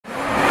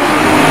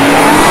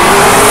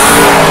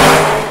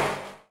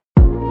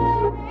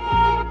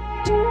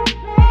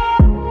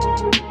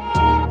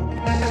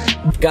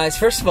Guys,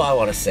 first of all, I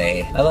want to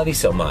say I love you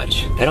so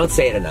much. I don't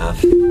say it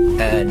enough,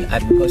 and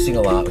I've been posting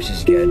a lot, which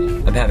is good.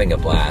 I'm having a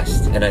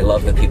blast, and I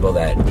love the people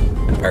that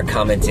are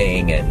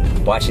commenting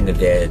and watching the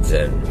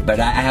vids, but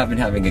I have been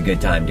having a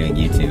good time doing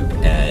YouTube,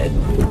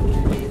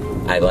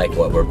 and I like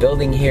what we're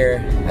building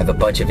here. I have a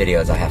bunch of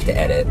videos I have to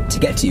edit to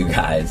get to you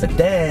guys. But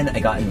then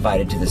I got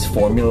invited to this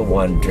Formula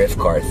 1 drift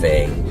car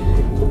thing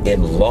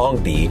in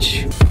Long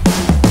Beach.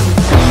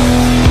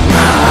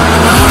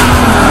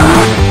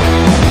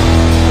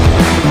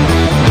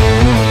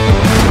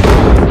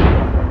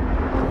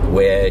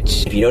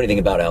 Which, if you know anything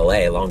about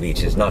LA, Long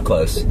Beach is not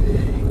close.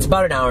 It's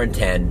about an hour and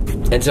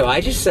 10. And so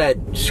I just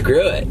said,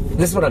 screw it.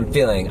 This is what I'm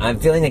feeling. I'm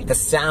feeling like the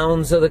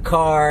sounds of the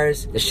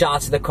cars, the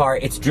shots of the car.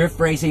 It's drift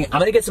racing. I'm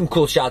gonna get some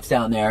cool shots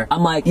down there.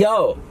 I'm like,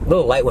 yo, a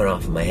little light went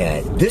off in my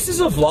head. This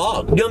is a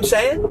vlog. You know what I'm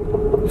saying?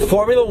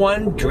 Formula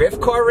 1 drift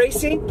car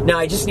racing. Now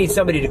I just need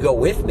somebody to go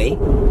with me,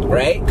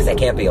 right? Because I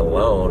can't be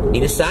alone.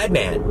 Need a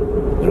sideman.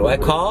 Who do I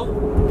call?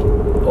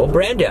 Old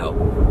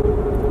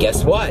Brando.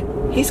 Guess what?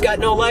 He's got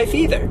no life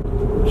either.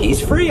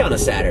 He's free on a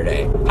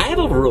Saturday. I have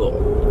a rule,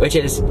 which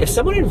is if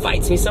someone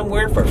invites me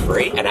somewhere for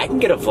free and I can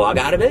get a vlog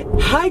out of it,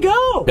 I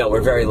go. No, we're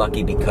very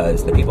lucky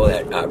because the people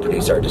that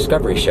produce our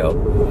Discovery show,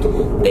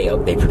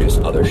 they produce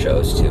other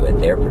shows too,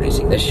 and they're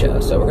producing this show.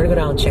 So we're gonna go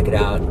down and check it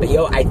out. But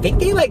yo, I think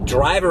they like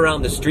drive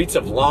around the streets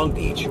of Long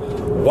Beach.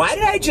 Why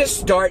did I just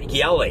start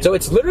yelling? So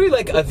it's literally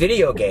like a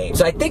video game.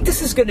 So I think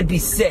this is gonna be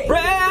sick.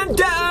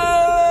 Brando!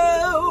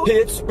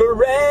 It's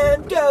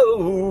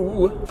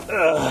Brando!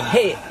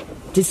 Hey,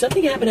 did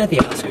something happen at the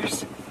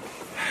Oscars?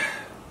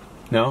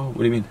 No? What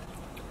do you mean?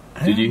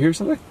 Did you hear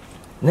something?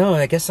 No,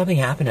 I guess something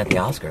happened at the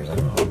Oscars. I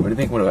don't know. What do you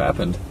think would have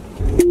happened?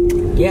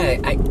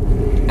 Yeah,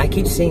 I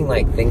keep seeing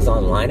like things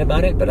online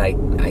about it, but I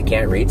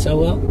can't read so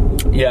well.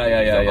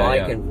 Yeah.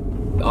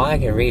 All I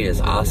can read is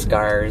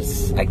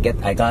Oscars. I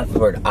got the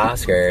word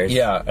Oscars.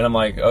 Yeah, and I'm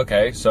like,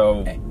 okay,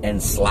 so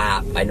and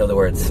slap. I know the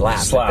word slap.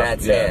 Slap. But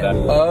that's yeah, it.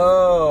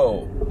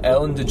 Oh,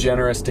 Ellen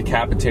DeGeneres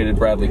decapitated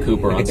Bradley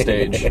Cooper on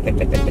stage.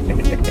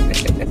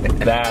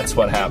 That's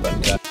what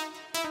happened. Yeah.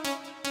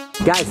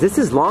 Guys, this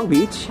is Long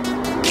Beach.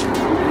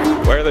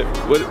 Where are they?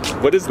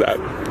 What is that?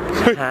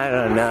 I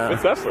don't know.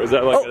 What's that for? Is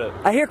that like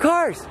I hear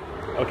cars.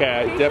 Okay,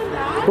 I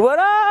definitely. What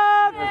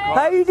up?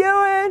 How you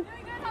doing?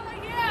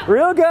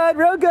 Real good,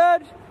 real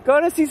good.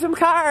 Going to see some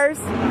cars.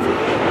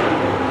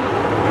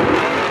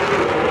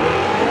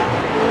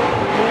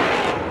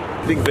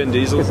 Think Vin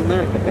Diesel's in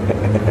there?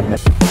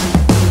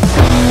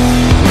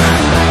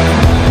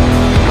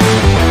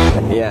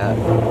 Yeah.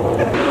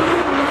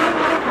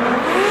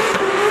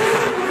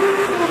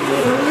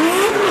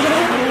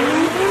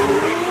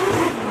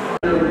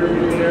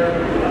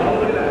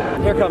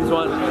 Here comes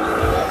one.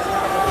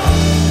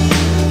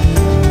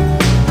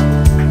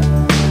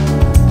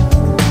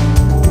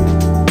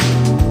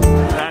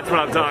 What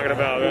I'm talking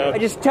about, man.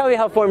 Just tell me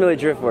how Formula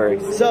Drift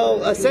works.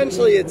 So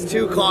essentially it's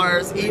two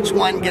cars, each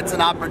one gets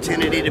an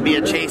opportunity to be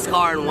a chase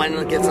car and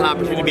one gets an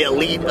opportunity to be a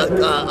lead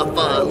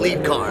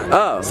car.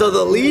 Oh. So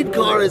the lead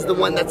car is the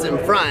one that's in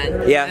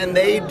front, yeah, and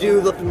they do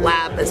the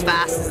lap as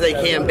fast as they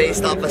can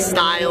based off of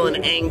style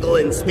and angle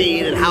and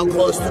speed and how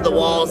close to the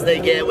walls they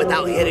get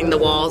without hitting the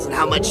walls and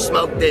how much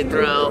smoke they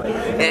throw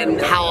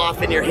and how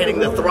often you're hitting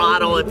the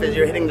throttle, if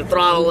you're hitting the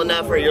throttle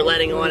enough or you're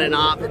letting on and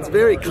off. It's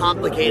very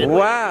complicated.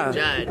 Wow.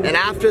 And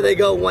after they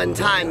go one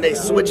time, they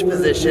switch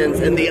positions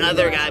and the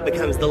other guy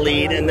becomes the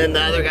lead and then the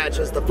other guy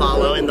chose to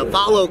follow, and the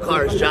follow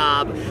car's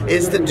job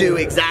is to do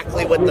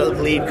exactly what the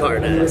lead car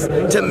does,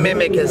 to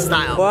mimic his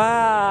style.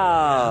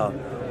 Wow.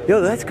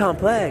 Yo, that's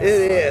complex.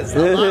 It is. A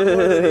lot more than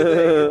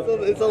you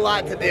think. It's a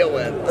lot to deal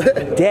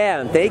with.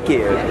 Damn, thank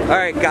you.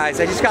 Alright guys,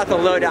 I just got the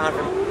lowdown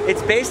from.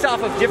 It's based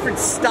off of different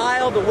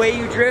style, the way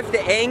you drift,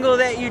 the angle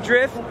that you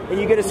drift, and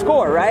you get a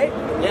score, right?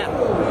 Yeah.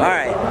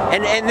 Alright.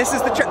 And this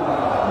is the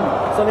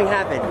something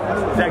happened.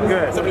 Is that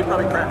good? Somebody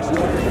probably crashed.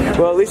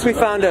 Well, at least we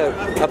found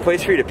a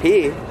place for you to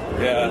pee.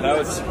 Yeah,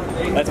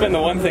 that's been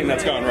the one thing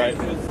that's gone right.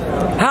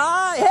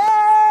 Hi,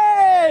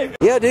 hey!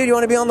 Yeah, dude, you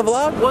want to be on the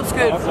vlog? What's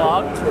good,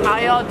 vlog? How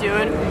y'all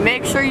doing?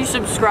 Make sure you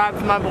subscribe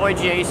to my boy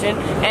Jason,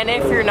 and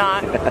if you're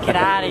not, get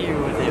out of here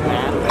with it,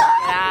 man. Get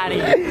out of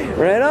here.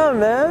 Right on,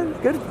 man.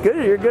 Good.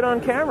 You're good on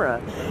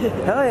camera.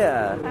 Hell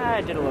yeah.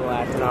 I did a little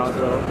acting when I was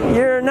little.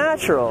 You're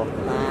natural.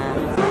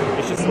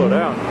 You should slow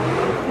down.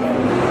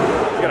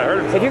 He's gonna hurt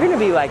himself. If you're gonna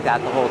be like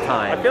that the whole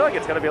time. I feel like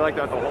it's gonna be like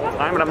that the whole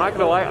time, and I'm not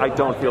gonna lie, I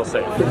don't feel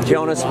safe.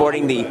 Jonah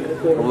sporting the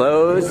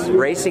Lowe's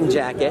racing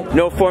jacket.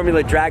 No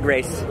Formula drag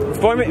race.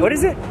 What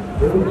is it?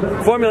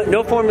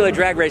 No Formula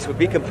drag race would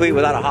be complete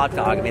without a hot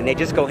dog. I mean, they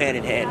just go hand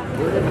in hand.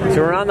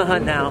 So we're on the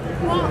hunt now.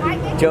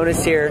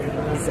 Jonah's here.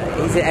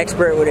 He's an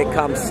expert when it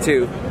comes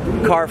to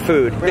car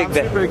food. I'm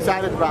super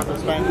excited about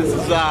this, man. This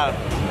is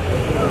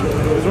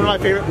one of my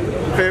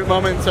favorite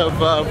moments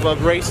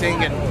of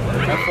racing and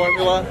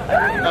Formula.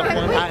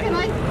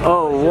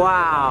 Oh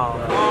wow!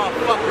 Oh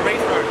fuck, the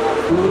race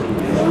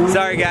car.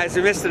 Sorry guys,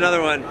 we missed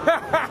another one.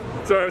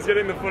 Sorry, I was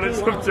getting the footage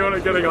of Jonah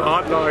getting a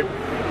hot dog.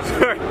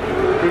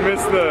 We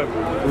missed the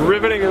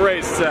riveting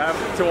race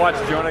to watch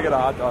Jonah get a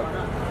hot dog.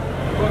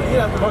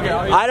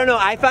 I don't know.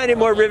 I find it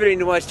more riveting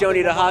to watch Jonah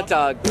eat a hot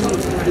dog.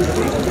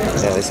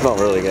 Yeah, they smell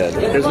really good.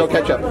 There's no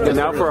ketchup. And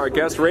now for our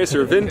guest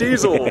racer, Vin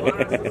Diesel.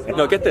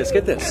 No, get this,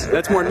 get this.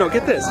 That's more. No,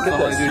 get this, get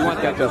this. You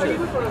want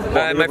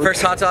that? My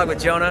first hot dog with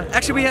Jonah.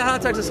 Actually, we had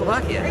hot dogs in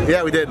Slovakia.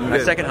 Yeah, we did. My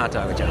second hot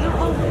dog with Jonah.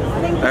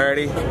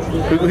 Alrighty.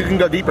 We can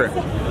go deeper.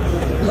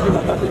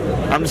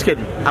 I'm just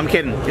kidding. I'm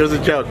kidding. It was a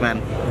joke,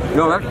 man.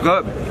 No, that's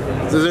good.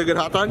 Is it a good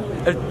hot dog?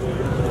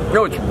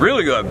 No, it's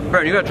really good.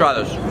 Brandon, you gotta try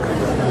this.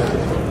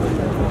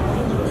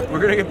 We're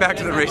gonna get back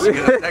to the racing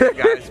in a second,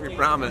 guys. We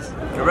promise.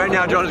 But right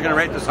now, Jonah's gonna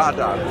rate this hot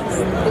dog.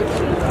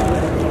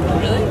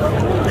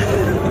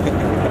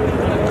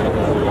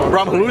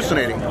 Bro, I'm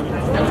hallucinating.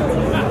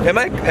 Am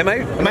I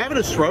having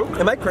a stroke?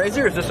 Am I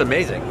crazy or is this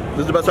amazing?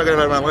 This is the best hot dog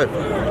I've had in my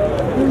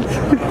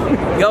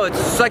life. Yo,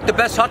 it's like the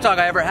best hot dog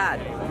I ever had.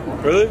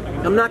 Really?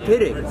 I'm not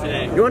kidding.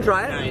 You wanna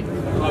try it?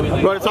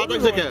 Bro, this hot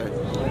dog's like a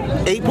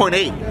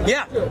 8.8.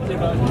 Yeah.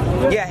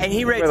 Yeah, and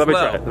he rates Wait, let me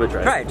low. try it. Let me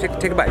try it. Try it.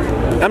 Take a bite.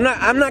 I'm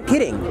not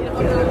kidding.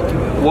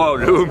 Whoa,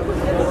 dude.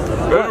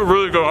 That's a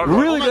really good hot dog.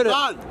 Really Oh good. my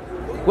God.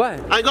 What?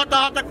 I got the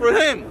hot dog for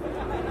him.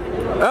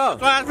 Oh.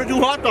 So I asked for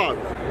 2 hot dogs.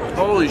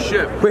 Holy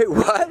shit. Wait,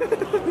 what?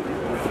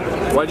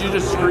 Why'd you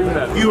just scream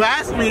that? You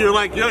asked me, you're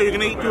like, yo, you're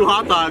gonna eat 2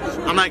 hot dogs.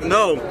 I'm like,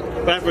 no.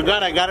 But I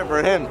forgot I got it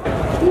for him.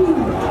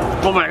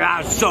 Oh my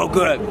God, it's so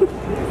good.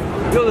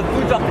 Yo, the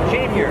food's off the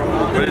chain here.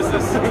 What is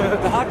this?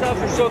 The hot dogs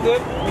are so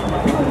good.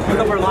 Look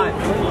up our line.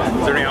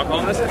 Is there any alcohol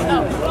in this?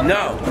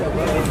 No.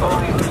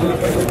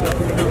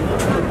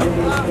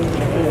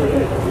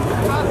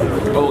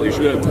 Holy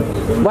shit.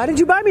 Why did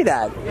you buy me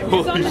that?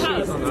 Holy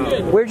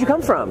shit. Where'd you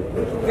come from?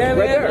 Right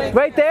there.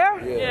 Right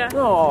there? Yeah.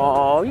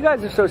 Oh, you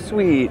guys are so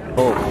sweet.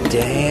 Oh,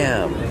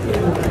 damn.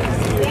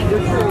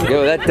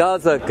 Yo, that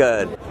does look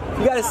good.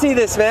 You gotta see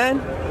this,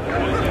 man.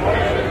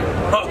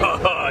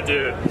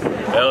 Dude.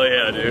 Hell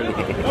yeah, dude.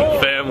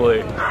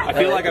 Family. I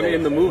feel like I'm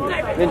in the movie.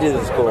 Vin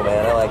Diesel's cool,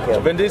 man. I like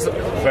him. Vin Diesel.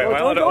 Wait, am I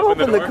allowed to Don't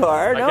open open the the door?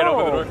 car, I can't no.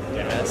 open the door?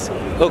 Yes.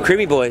 Oh,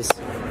 Creamy Boys.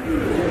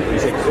 You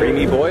say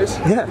creamy boys?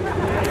 Yeah,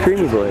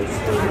 Creamy Boys.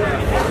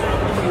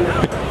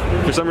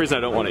 For some reason,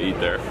 I don't want to eat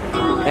there.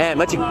 Man,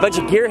 bunch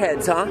of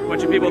gearheads, huh?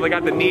 Bunch of people that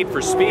got the need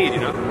for speed, you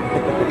know?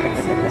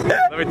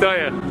 Let me tell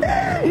you.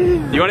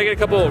 You want to get a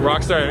couple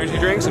Rockstar energy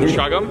drinks and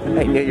chug them?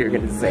 I knew you were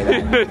gonna say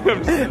that.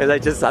 Because I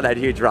just saw that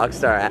huge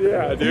Rockstar ad.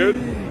 Yeah, dude.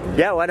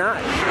 Yeah, why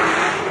not?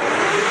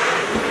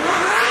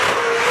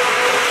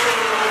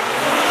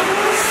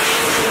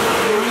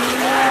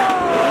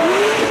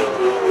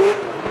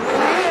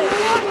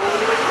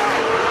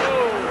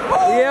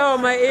 Yo,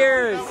 my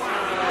ears.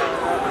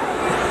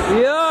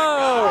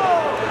 Yo.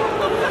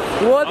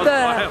 What the?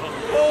 I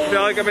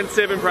feel like I've been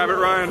Saving Private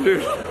Ryan,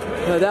 dude.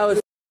 No, that was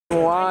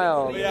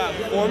wild. Yeah,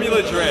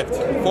 Formula Drift.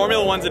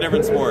 Formula One's a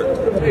different sport.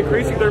 Hey,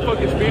 increasing their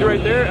fucking speed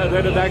right there at the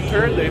end of that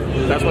turn,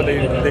 that's what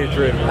they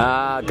drift.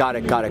 Ah, got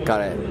it.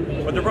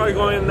 But they're probably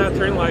going in that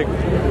turn like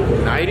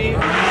 90.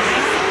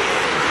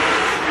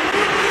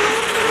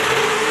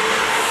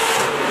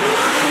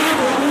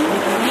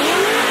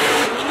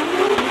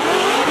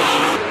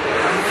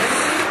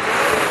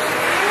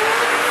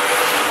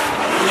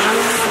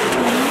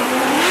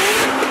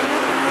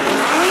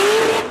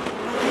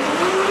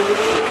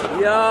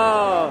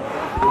 Yo,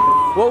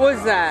 what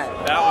was that?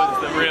 That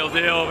was the real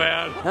deal,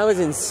 man. That was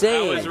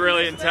insane. That was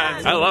really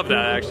intense. I love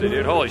that, actually,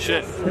 dude. Holy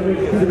shit.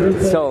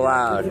 So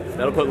loud.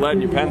 That'll put lead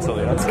in your pencil,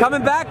 you know? It's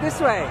coming back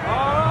this way.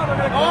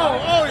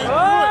 Oh, you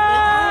threw it.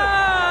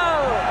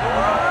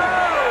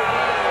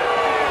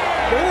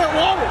 They didn't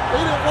want it.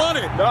 They didn't want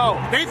it. No.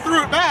 They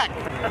threw it back.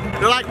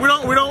 They're like, we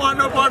don't want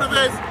no part of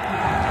this.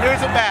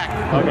 Here's it back.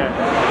 Okay.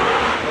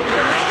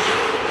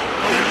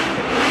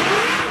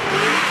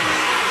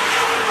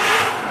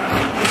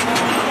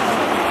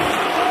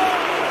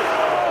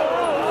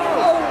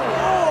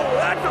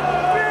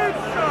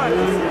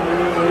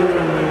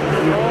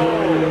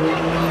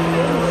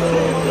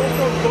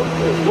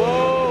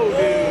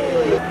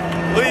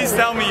 Please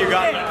tell me you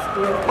got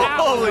that.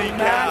 Holy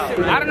cow.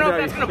 I don't know if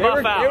that's gonna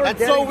buff out.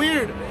 That's so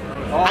weird.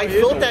 I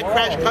felt that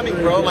crash coming,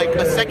 bro, like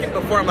a second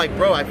before. I'm like,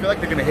 bro, I feel like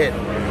they're gonna hit.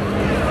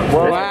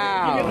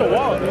 Wow. You get the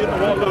wall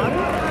done?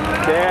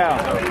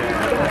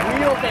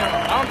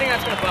 I don't think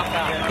that's gonna buff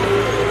out.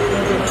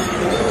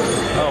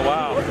 Oh,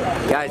 wow.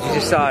 Guys, you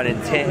just saw an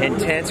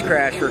intense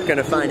crash. We're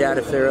gonna find out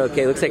if they're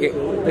okay. Looks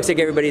like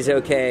everybody's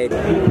okay.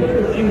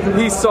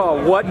 He saw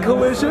what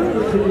collision?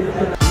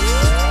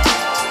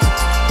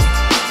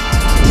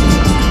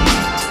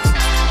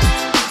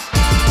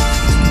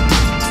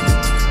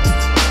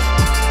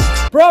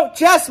 Bro,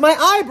 Jess, my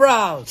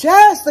eyebrows!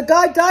 Jess, the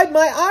guy dyed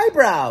my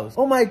eyebrows!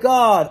 Oh my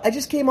God, I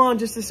just came on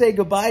just to say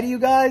goodbye to you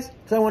guys,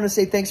 because I want to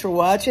say thanks for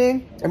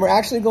watching. And we're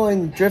actually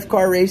going drift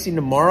car racing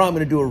tomorrow. I'm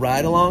going to do a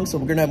ride along, so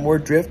we're going to have more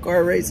drift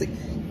car racing.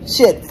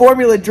 Shit,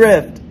 Formula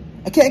Drift.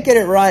 I can't get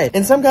it right.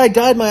 And some guy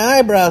dyed my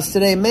eyebrows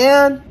today,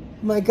 man.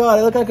 Oh my God,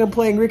 I look like I'm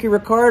playing Ricky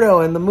Ricardo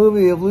in the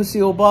movie of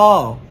Lucille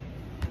Ball.